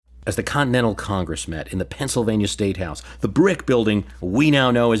As the Continental Congress met in the Pennsylvania State House, the brick building we now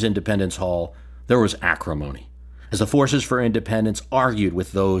know as Independence Hall, there was acrimony, as the forces for independence argued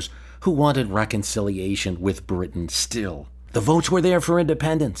with those who wanted reconciliation with Britain still. The votes were there for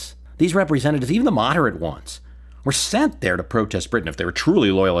independence. These representatives, even the moderate ones, were sent there to protest Britain. If they were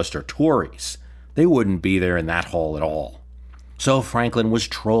truly loyalists or Tories, they wouldn't be there in that hall at all. So Franklin was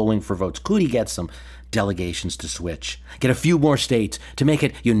trolling for votes. Could he get some delegations to switch, get a few more states to make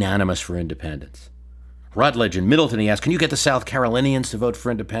it unanimous for independence? Rutledge and Middleton, he asked, can you get the South Carolinians to vote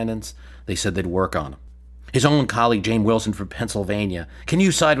for independence? They said they'd work on them. His own colleague, Jane Wilson from Pennsylvania, can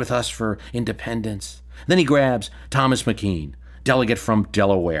you side with us for independence? Then he grabs Thomas McKean, delegate from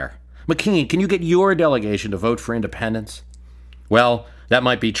Delaware. McKean, can you get your delegation to vote for independence? Well, that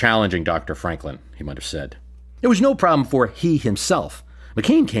might be challenging, Dr. Franklin, he might have said. It was no problem for he himself.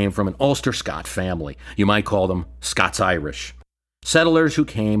 McKean came from an Ulster Scot family. You might call them Scots-Irish. Settlers who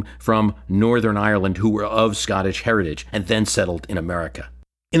came from Northern Ireland who were of Scottish heritage and then settled in America.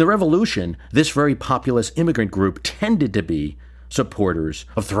 In the Revolution, this very populous immigrant group tended to be supporters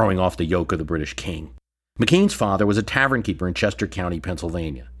of throwing off the yoke of the British king. McKean's father was a tavern keeper in Chester County,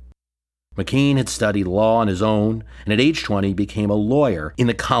 Pennsylvania. McKean had studied law on his own, and at age 20 became a lawyer in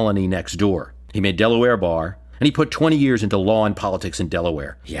the colony next door. He made Delaware bar, and he put 20 years into law and politics in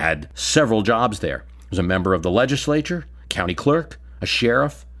Delaware. He had several jobs there. He was a member of the legislature, county clerk, a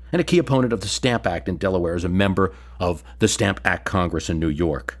sheriff, and a key opponent of the Stamp Act in Delaware as a member of the Stamp Act Congress in New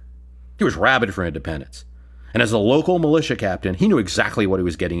York. He was rabid for independence. And as a local militia captain, he knew exactly what he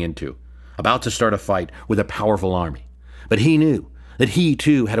was getting into, about to start a fight with a powerful army. But he knew that he,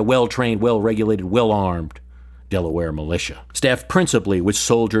 too, had a well-trained, well-regulated, well-armed Delaware militia, staffed principally with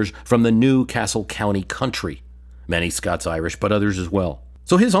soldiers from the New Castle County country, many Scots-Irish, but others as well.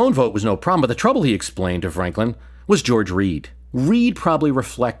 So his own vote was no problem, but the trouble, he explained to Franklin, was George Read. Read probably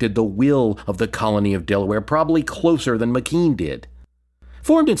reflected the will of the colony of Delaware, probably closer than McKean did.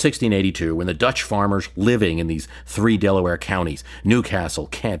 Formed in 1682, when the Dutch farmers living in these three Delaware counties, Newcastle,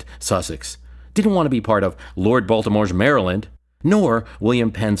 Kent, Sussex, didn't want to be part of Lord Baltimore's Maryland, nor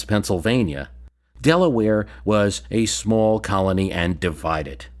William Penn's Pennsylvania, Delaware was a small colony and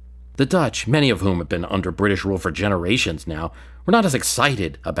divided. The Dutch, many of whom have been under British rule for generations now, were not as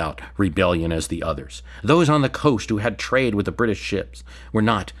excited about rebellion as the others. Those on the coast who had trade with the British ships were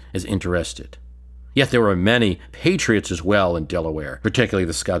not as interested. Yet there were many patriots as well in Delaware, particularly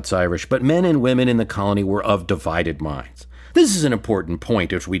the Scots-Irish, but men and women in the colony were of divided minds. This is an important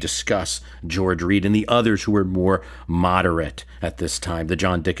point as we discuss George Read and the others who were more moderate at this time, the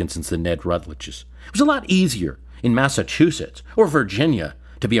John Dickinsons, the Ned Rutledges. It was a lot easier in Massachusetts or Virginia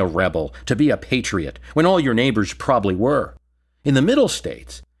to be a rebel, to be a patriot, when all your neighbors probably were. In the Middle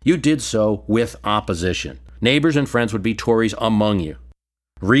States, you did so with opposition. Neighbors and friends would be Tories among you.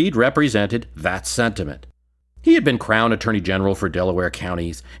 Read represented that sentiment. He had been Crown Attorney General for Delaware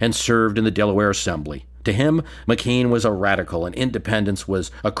counties and served in the Delaware Assembly. To him, McKean was a radical, and independence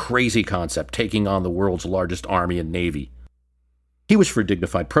was a crazy concept, taking on the world's largest army and navy. He was for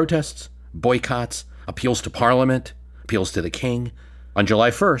dignified protests, boycotts, appeals to Parliament, appeals to the king. On July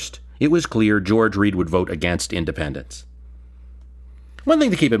 1st, it was clear George Read would vote against independence. One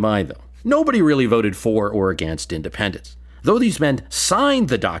thing to keep in mind, though, nobody really voted for or against independence. Though these men signed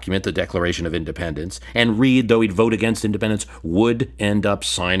the document, the Declaration of Independence, and Read, though he'd vote against independence, would end up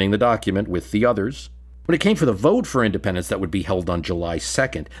signing the document with the others. When it came for the vote for independence that would be held on July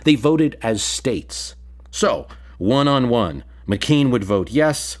 2nd, they voted as states. So, 1-on-1, McKean would vote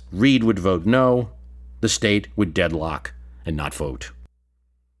yes, Read would vote no, the state would deadlock and not vote.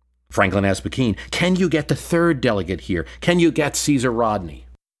 Franklin asked McKean, can you get the third delegate here? Can you get Caesar Rodney?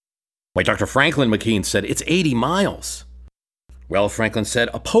 Why, Dr. Franklin, McKean said, it's 80 miles. Well, Franklin said,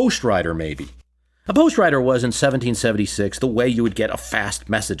 a postwriter maybe. A postwriter was in 1776 the way you would get a fast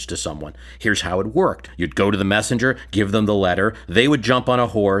message to someone. Here's how it worked. You'd go to the messenger, give them the letter, they would jump on a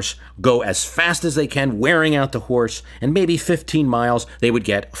horse, go as fast as they can, wearing out the horse, and maybe 15 miles they would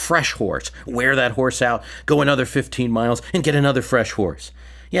get a fresh horse, wear that horse out, go another 15 miles, and get another fresh horse.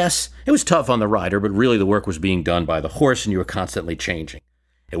 Yes, it was tough on the rider, but really the work was being done by the horse and you were constantly changing.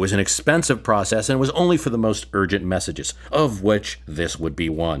 It was an expensive process and it was only for the most urgent messages, of which this would be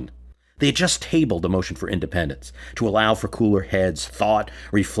one. They had just tabled a motion for independence to allow for cooler heads, thought,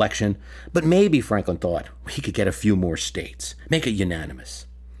 reflection, but maybe, Franklin thought, he could get a few more states, make it unanimous.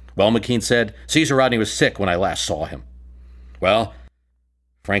 Well, McKean said, Caesar Rodney was sick when I last saw him. Well,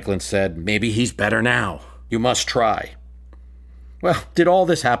 Franklin said, maybe he's better now. You must try. Well, did all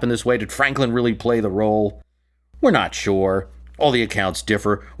this happen this way? Did Franklin really play the role? We're not sure. All the accounts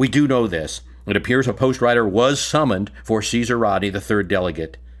differ. We do know this. It appears a postwriter was summoned for Caesar Rodney, the third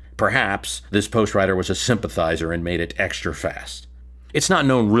delegate. Perhaps this postwriter was a sympathizer and made it extra fast. It's not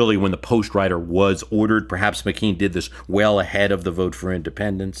known really when the postwriter was ordered. Perhaps McKean did this well ahead of the vote for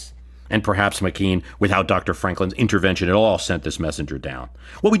independence. And perhaps McKean, without Dr. Franklin's intervention at all, sent this messenger down.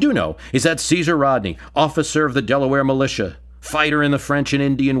 What we do know is that Caesar Rodney, officer of the Delaware militia, fighter in the French and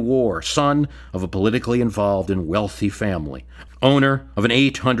Indian War, son of a politically involved and wealthy family, owner of an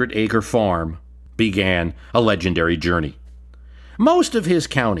 800-acre farm, began a legendary journey. Most of his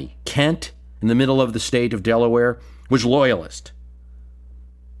county, Kent, in the middle of the state of Delaware, was loyalist.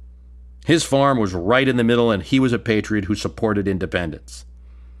 His farm was right in the middle, and he was a patriot who supported independence.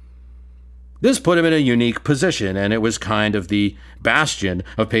 This put him in a unique position, and it was kind of the bastion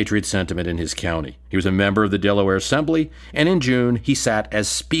of patriot sentiment in his county. He was a member of the Delaware Assembly, and in June he sat as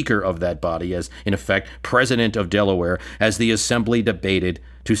Speaker of that body, as, in effect, President of Delaware, as the Assembly debated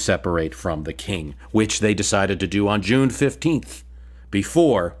to separate from the king, which they decided to do on June 15th,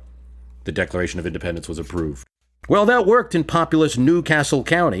 before the Declaration of Independence was approved. Well, that worked in populous Newcastle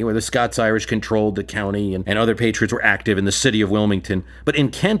County, where the Scots-Irish controlled the county and other patriots were active in the city of Wilmington. But in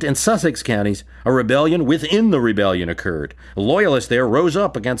Kent and Sussex counties, a rebellion within the rebellion occurred. Loyalists there rose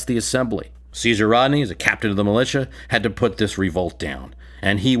up against the Assembly. Caesar Rodney, as a captain of the militia, had to put this revolt down.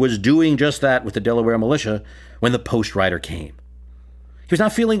 And he was doing just that with the Delaware militia when the postwriter came. He was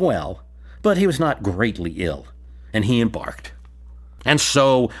not feeling well, but he was not greatly ill, and he embarked. And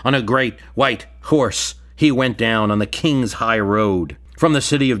so, on a great white horse, he went down on the King's High Road from the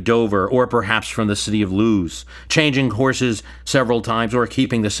city of Dover, or perhaps from the city of Lewes, changing horses several times or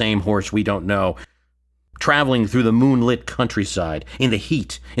keeping the same horse, we don't know, traveling through the moonlit countryside, in the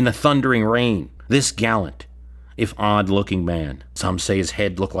heat, in the thundering rain. This gallant, if odd-looking man, some say his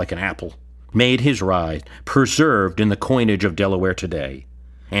head looked like an apple, made his ride, preserved in the coinage of Delaware today,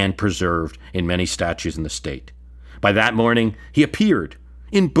 and preserved in many statues in the state. By that morning, he appeared,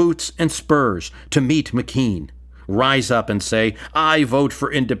 in boots and spurs, to meet McKean, rise up and say, "I vote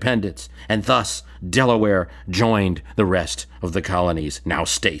for independence," and thus Delaware joined the rest of the colonies, now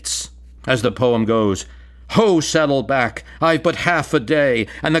states. As the poem goes, "Ho, saddle back, I've but half a day,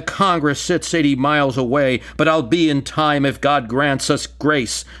 and the Congress sits 80 miles away, but I'll be in time if God grants us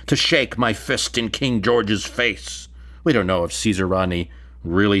grace to shake my fist in King George's face." We don't know if Caesar Rodney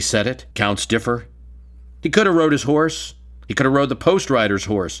really said it. Counts differ. He could have rode his horse. He could have rode the postwriter's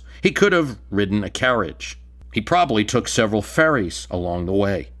horse. He could have ridden a carriage. He probably took several ferries along the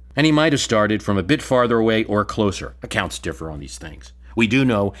way. And he might have started from a bit farther away or closer. Accounts differ on these things. We do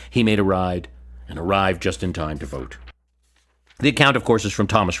know he made a ride and arrived just in time to vote. The account, of course, is from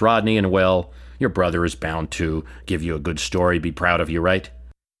Thomas Rodney, and, well, your brother is bound to give you a good story, be proud of you, right?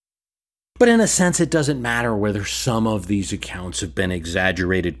 But in a sense, it doesn't matter whether some of these accounts have been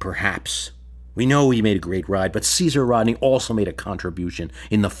exaggerated, perhaps. We know he made a great ride, but Caesar Rodney also made a contribution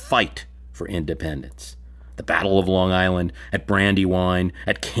in the fight for independence. The Battle of Long Island, at Brandywine,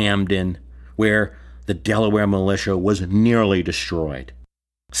 at Camden, where the Delaware militia was nearly destroyed.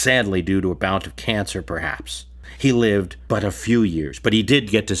 Sadly, due to a bout of cancer, perhaps. He lived but a few years, but he did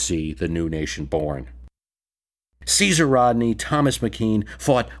get to see the new nation born. Caesar Rodney, Thomas McKean,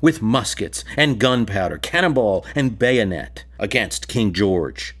 fought with muskets and gunpowder, cannonball and bayonet against King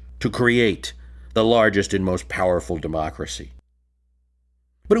George to create the largest and most powerful democracy.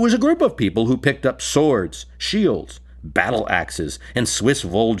 But it was a group of people who picked up swords, shields, battle axes, and Swiss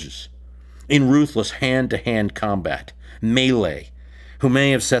Volges in ruthless hand-to-hand combat, melee, who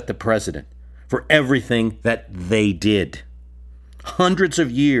may have set the precedent for everything that they did. Hundreds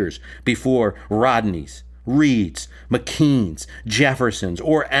of years before Rodneys, Reeds, McKeans, Jeffersons,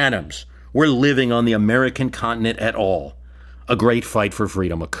 or Adams were living on the American continent at all, a great fight for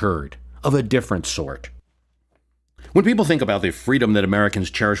freedom occurred, of a different sort. When people think about the freedom that Americans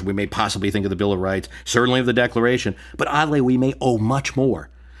cherish, we may possibly think of the Bill of Rights, certainly of the Declaration, but oddly we may owe much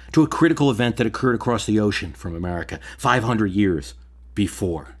more to a critical event that occurred across the ocean from America 500 years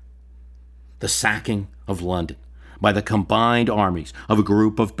before. The sacking of London by the combined armies of a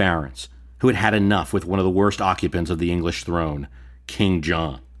group of barons who had had enough with one of the worst occupants of the English throne, King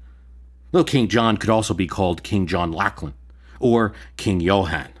John. Though King John could also be called King John Lackland or King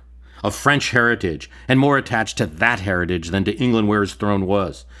Johann, of French heritage and more attached to that heritage than to England where his throne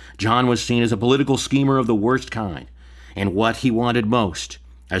was. John was seen as a political schemer of the worst kind, and what he wanted most,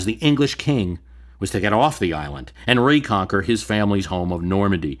 as the English king, was to get off the island and reconquer his family's home of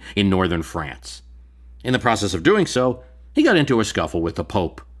Normandy in northern France. In the process of doing so, he got into a scuffle with the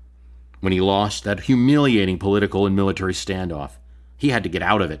Pope. When he lost that humiliating political and military standoff, he had to get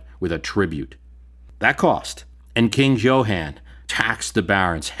out of it with a tribute. That cost, and King Johann taxed the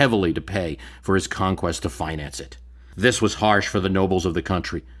barons heavily to pay for his conquest to finance it. This was harsh for the nobles of the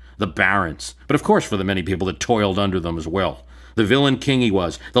country, the barons, but of course for the many people that toiled under them as well. The villain king he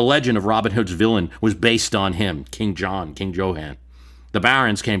was. The legend of Robin Hood's villain was based on him, King John, King Johann. The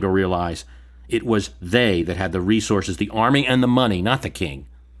barons came to realize it was they that had the resources, the army, and the money, not the king.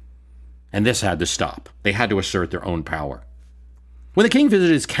 And this had to stop. They had to assert their own power. When the king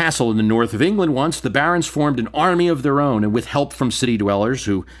visited his castle in the north of England once, the barons formed an army of their own and with help from city dwellers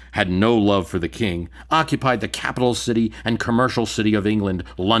who had no love for the king, occupied the capital city and commercial city of England,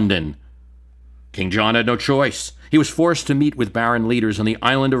 London. King John had no choice. He was forced to meet with baron leaders on the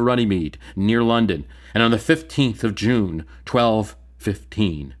island of Runnymede, near London, and on the 15th of June,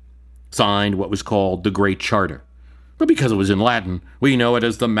 1215, signed what was called the Great Charter. But because it was in Latin, we know it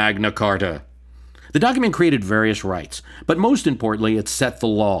as the Magna Carta. The document created various rights, but most importantly, it set the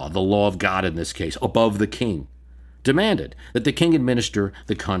law of God in this case, above the king, demanded that the king administer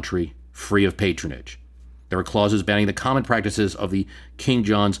the country free of patronage. There were clauses banning the common practices of the King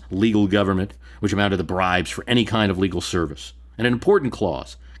John's legal government, which amounted to bribes for any kind of legal service. And an important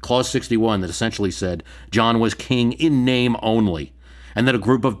clause, Clause 61, that essentially said John was king in name only, and that a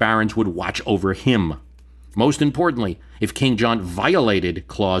group of barons would watch over him. Most importantly, if King John violated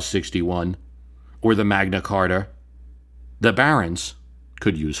Clause 61, or the Magna Carta, the barons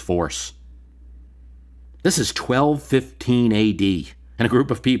could use force. This is 1215 AD, and a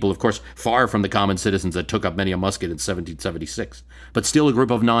group of people, of course, far from the common citizens that took up many a musket in 1776, but still a group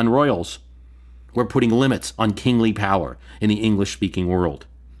of non-royals, were putting limits on kingly power in the English-speaking world.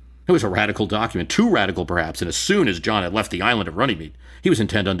 It was a radical document, too radical perhaps, and as soon as John had left the island of Runnymede, he was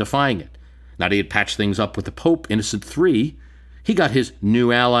intent on defying it. Now that he had patched things up with the Pope, Innocent III, he got his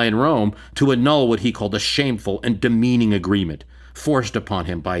new ally in Rome to annul what he called a shameful and demeaning agreement, forced upon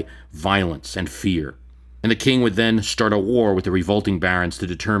him by violence and fear. And the king would then start a war with the revolting barons to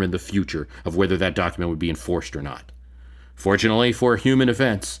determine the future of whether that document would be enforced or not. Fortunately for human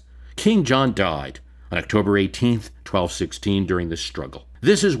events, King John died on October 18th, 1216, during this struggle.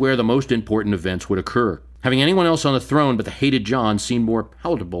 This is where the most important events would occur. Having anyone else on the throne but the hated John seemed more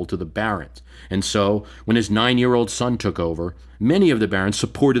palatable to the barons, and so, when his 9-year-old son took over, many of the barons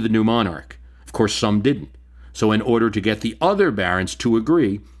supported the new monarch. Of course, some didn't. So in order to get the other barons to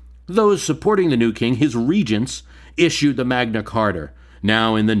agree, those supporting the new king, his regents, issued the Magna Carta,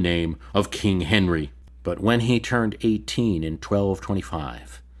 now in the name of King Henry. But when he turned 18 in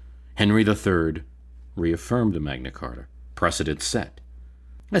 1225, Henry III reaffirmed the Magna Carta, precedent set.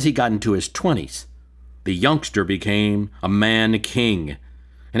 As he got into his 20s, the youngster became a man-king,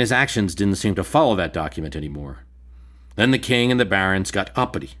 and his actions didn't seem to follow that document anymore. Then the king and the barons got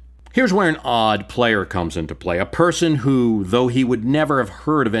uppity. Here's where an odd player comes into play, a person who, though he would never have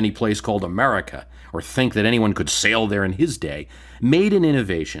heard of any place called America, or think that anyone could sail there in his day, made an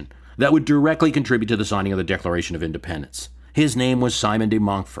innovation that would directly contribute to the signing of the Declaration of Independence. His name was Simon de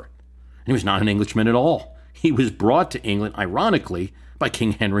Montfort. He was not an Englishman at all. He was brought to England, ironically, by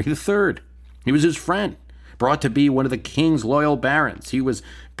King Henry III. He was his friend, brought to be one of the king's loyal barons. He was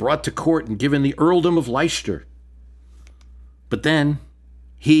brought to court and given the earldom of Leicester. But then,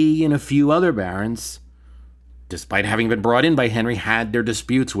 he and a few other barons, despite having been brought in by Henry, had their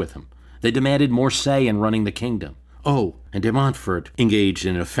disputes with him. They demanded more say in running the kingdom. Oh, and de Montfort engaged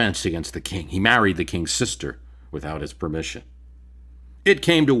in an offense against the king. He married the king's sister without his permission. It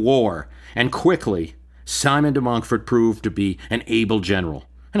came to war, and quickly, Simon de Montfort proved to be an able general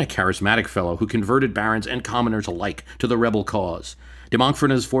and a charismatic fellow who converted barons and commoners alike to the rebel cause. De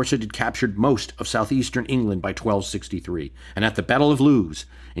Montfort and his forces had captured most of southeastern England by 1263, and at the Battle of Lewes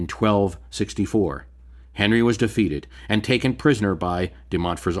in 1264, Henry was defeated and taken prisoner by de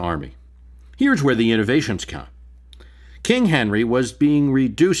Montfort's army. Here's where the innovations come. King Henry was being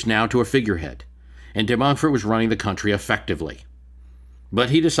reduced now to a figurehead, and de Montfort was running the country effectively. But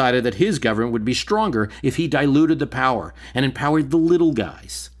he decided that his government would be stronger if he diluted the power and empowered the little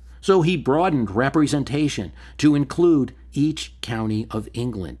guys. So he broadened representation to include each county of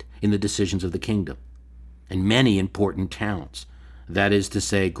England in the decisions of the kingdom, and many important towns, that is to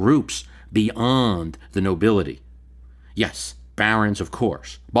say, groups beyond the nobility. Yes, barons, of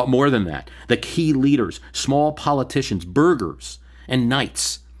course, but more than that, the key leaders, small politicians, burghers, and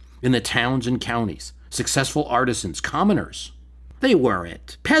knights in the towns and counties, successful artisans, commoners. They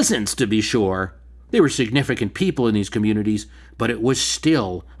weren't peasants, to be sure. They were significant people in these communities, but it was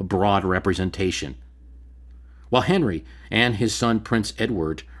still a broad representation. While Henry and his son Prince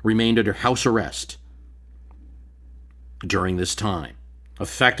Edward remained under house arrest during this time,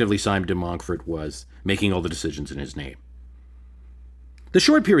 effectively Simon de Montfort was making all the decisions in his name. The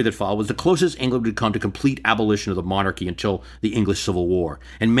short period that followed was the closest England would come to complete abolition of the monarchy until the English Civil War,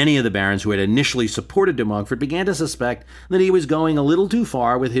 and many of the barons who had initially supported de Montfort began to suspect that he was going a little too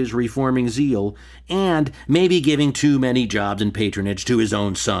far with his reforming zeal and maybe giving too many jobs and patronage to his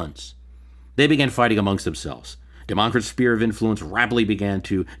own sons. They began fighting amongst themselves. De Montfort's sphere of influence rapidly began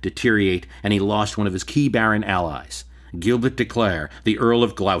to deteriorate, and he lost one of his key baron allies, Gilbert de Clare, the Earl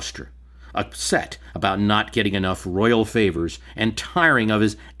of Gloucester. Upset about not getting enough royal favors and tiring of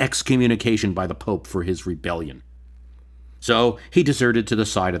his excommunication by the Pope for his rebellion. So he deserted to the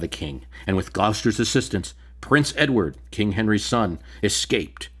side of the king, and with Gloucester's assistance, Prince Edward, King Henry's son,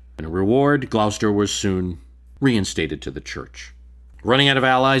 escaped. In reward, Gloucester was soon reinstated to the church. Running out of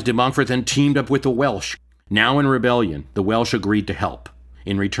allies, de Montfort then teamed up with the Welsh. Now in rebellion, the Welsh agreed to help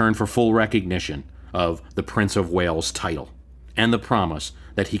in return for full recognition of the Prince of Wales title and the promise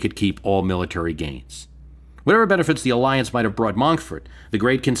that he could keep all military gains. Whatever benefits the alliance might have brought Montfort, the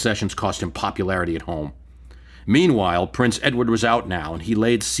great concessions cost him popularity at home. Meanwhile, Prince Edward was out now, and he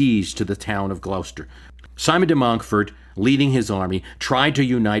laid siege to the town of Gloucester. Simon de Montfort, leading his army, tried to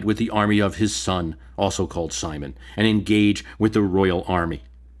unite with the army of his son, also called Simon, and engage with the royal army.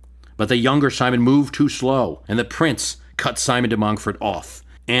 But the younger Simon moved too slow, and the prince cut Simon de Montfort off,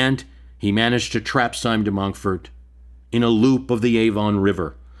 and he managed to trap Simon de Montfort in a loop of the Avon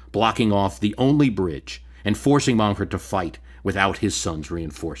River, blocking off the only bridge and forcing Montfort to fight without his son's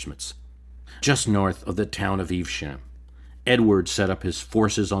reinforcements. Just north of the town of Evesham, Edward set up his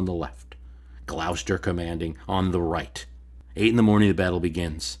forces on the left, Gloucester commanding on the right. 8 in the morning, the battle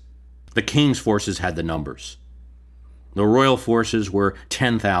begins. The king's forces had the numbers. The royal forces were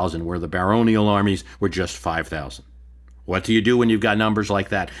 10,000, where the baronial armies were just 5,000. What do you do when you've got numbers like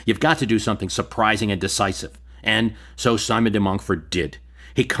that? You've got to do something surprising and decisive. And so Simon de Montfort did.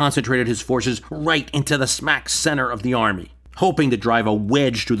 He concentrated his forces right into the smack center of the army, hoping to drive a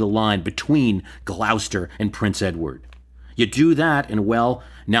wedge through the line between Gloucester and Prince Edward. You do that, and well,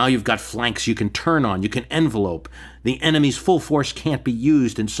 now you've got flanks you can turn on, you can envelope. The enemy's full force can't be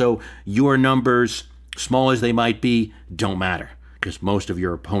used, and so your numbers, small as they might be, don't matter, because most of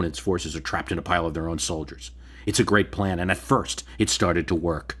your opponent's forces are trapped in a pile of their own soldiers. It's a great plan, and at first it started to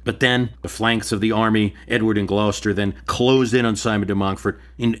work. But then the flanks of the army, Edward and Gloucester, then closed in on Simon de Montfort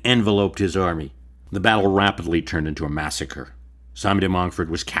and enveloped his army. The battle rapidly turned into a massacre. Simon de Montfort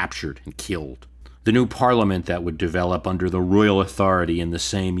was captured and killed. The new parliament that would develop under the royal authority in the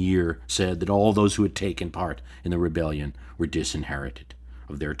same year said that all those who had taken part in the rebellion were disinherited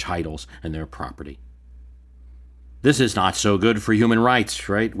of their titles and their property. This is not so good for human rights,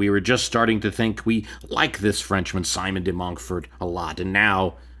 right? We were just starting to think we like this Frenchman, Simon de Montfort, a lot, and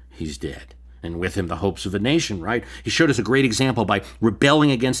now he's dead. And with him, the hopes of a nation, right? He showed us a great example by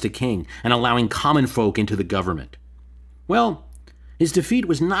rebelling against a king and allowing common folk into the government. Well, his defeat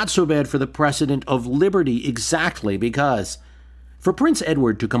was not so bad for the precedent of liberty exactly, because for Prince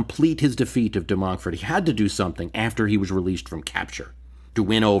Edward to complete his defeat of de Montfort, he had to do something after he was released from capture. To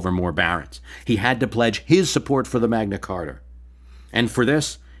win over more barons, he had to pledge his support for the Magna Carta. And for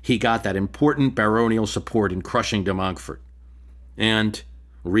this, he got that important baronial support in crushing de Montfort and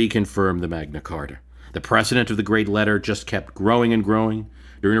reconfirmed the Magna Carta. The precedent of the Great Letter just kept growing and growing.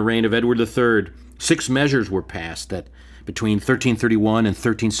 During the reign of Edward III, 6 measures were passed that between 1331 and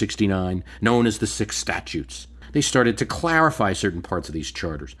 1369, known as the Six Statutes. They started to clarify certain parts of these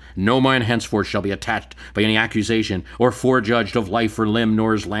charters. No man henceforth shall be attached by any accusation or forejudged of life or limb,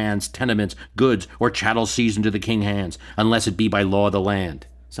 nor his lands, tenements, goods, or chattels seized into the king's hands, unless it be by law of the land.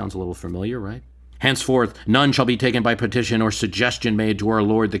 Sounds a little familiar, right? Henceforth, none shall be taken by petition or suggestion made to our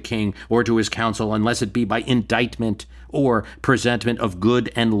lord the king or to his council, unless it be by indictment or presentment of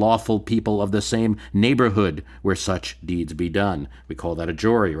good and lawful people of the same neighborhood where such deeds be done. We call that a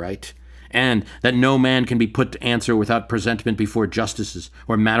jury, right? And that no man can be put to answer without presentment before justices,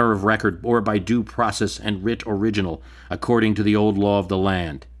 or matter of record, or by due process and writ original, according to the old law of the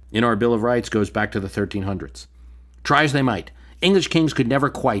land. In our Bill of Rights goes back to the 1300s. Try as they might, English kings could never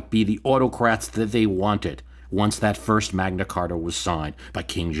quite be the autocrats that they wanted once that first Magna Carta was signed by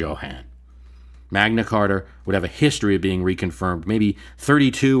King Johann. Magna Carta would have a history of being reconfirmed maybe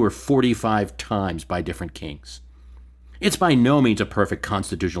 32 or 45 times by different kings. It's by no means a perfect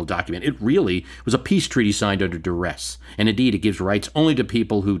constitutional document. It really was a peace treaty signed under duress, and indeed it gives rights only to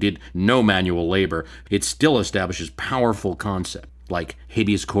people who did no manual labor. It still establishes powerful concepts like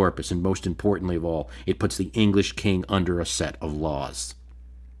habeas corpus, and most importantly of all, it puts the English king under a set of laws.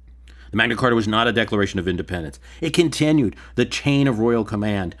 The Magna Carta was not a declaration of independence. It continued the chain of royal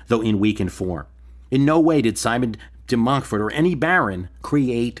command, though in weakened form. In no way did Simon de Montfort or any baron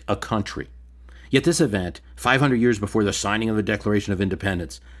create a country. Yet this event, 500 years before the signing of the Declaration of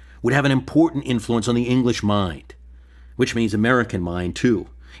Independence, would have an important influence on the English mind, which means American mind too.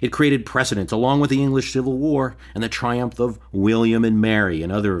 It created precedents along with the English Civil War and the triumph of William and Mary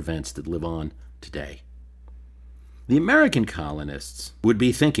and other events that live on today. The American colonists would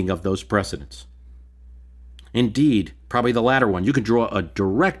be thinking of those precedents. Indeed, probably the latter one. You can draw a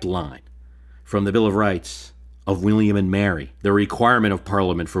direct line from the Bill of Rights of William and Mary, the requirement of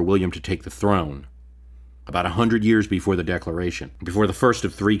Parliament for William to take the throne, about 100 years before the Declaration, before the first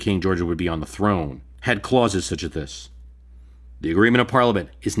of three King Georges would be on the throne, had clauses such as this. The agreement of Parliament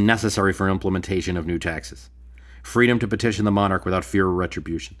is necessary for implementation of new taxes. Freedom to petition the monarch without fear of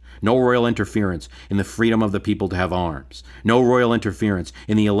retribution. No royal interference in the freedom of the people to have arms. No royal interference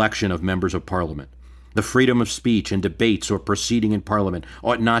in the election of members of Parliament. The freedom of speech and debates or proceeding in Parliament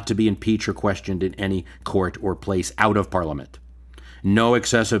ought not to be impeached or questioned in any court or place out of Parliament. No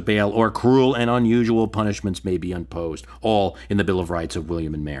excessive bail or cruel and unusual punishments may be imposed, all in the Bill of Rights of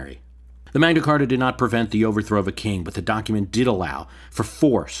William and Mary. The Magna Carta did not prevent the overthrow of a king, but the document did allow for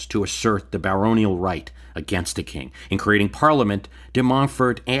force to assert the baronial right against a king. In creating Parliament, de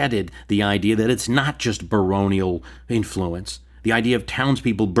Montfort added the idea that it's not just baronial influence, the idea of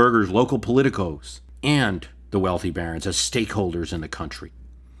townspeople, burghers, local politicos, and the wealthy barons as stakeholders in the country.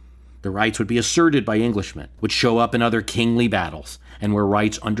 The rights would be asserted by Englishmen, would show up in other kingly battles, and were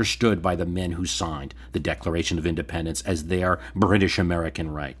rights understood by the men who signed the Declaration of Independence as their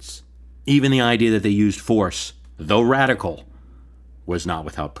British-American rights. Even the idea that they used force, though radical, was not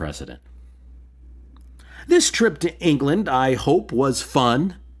without precedent. This trip to England, I hope, was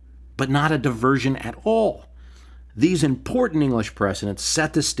fun, but not a diversion at all. These important English precedents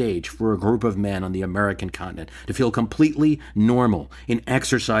set the stage for a group of men on the American continent to feel completely normal in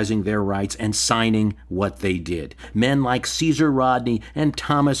exercising their rights and signing what they did. Men like Caesar Rodney and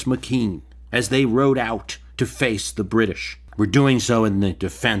Thomas McKean, as they rode out to face the British, were doing so in the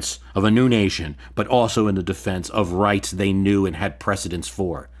defense of a new nation, but also in the defense of rights they knew and had precedents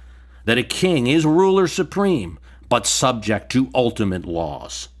for. That a king is ruler supreme, but subject to ultimate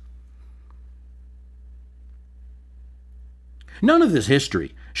laws. None of this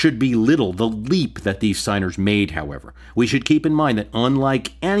history should belittle the leap that these signers made, however. We should keep in mind that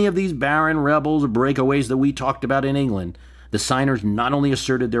unlike any of these barren rebels or breakaways that we talked about in England, the signers not only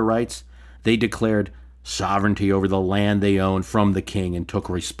asserted their rights, they declared sovereignty over the land they owned from the king and took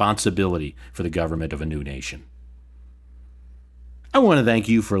responsibility for the government of a new nation. I want to thank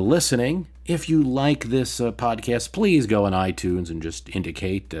you for listening. If you like this podcast, please go on iTunes and just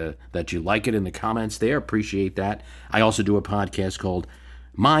indicate that you like it in the comments there. Appreciate that. I also do a podcast called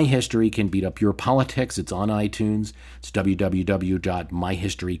My History Can Beat Up Your Politics. It's on iTunes. It's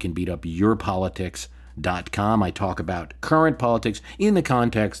www.myhistorycanbeatupyourpolitics.com. I talk about current politics in the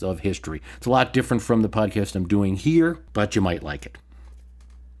context of history. It's a lot different from the podcast I'm doing here, but you might like it.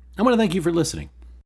 I want to thank you for listening.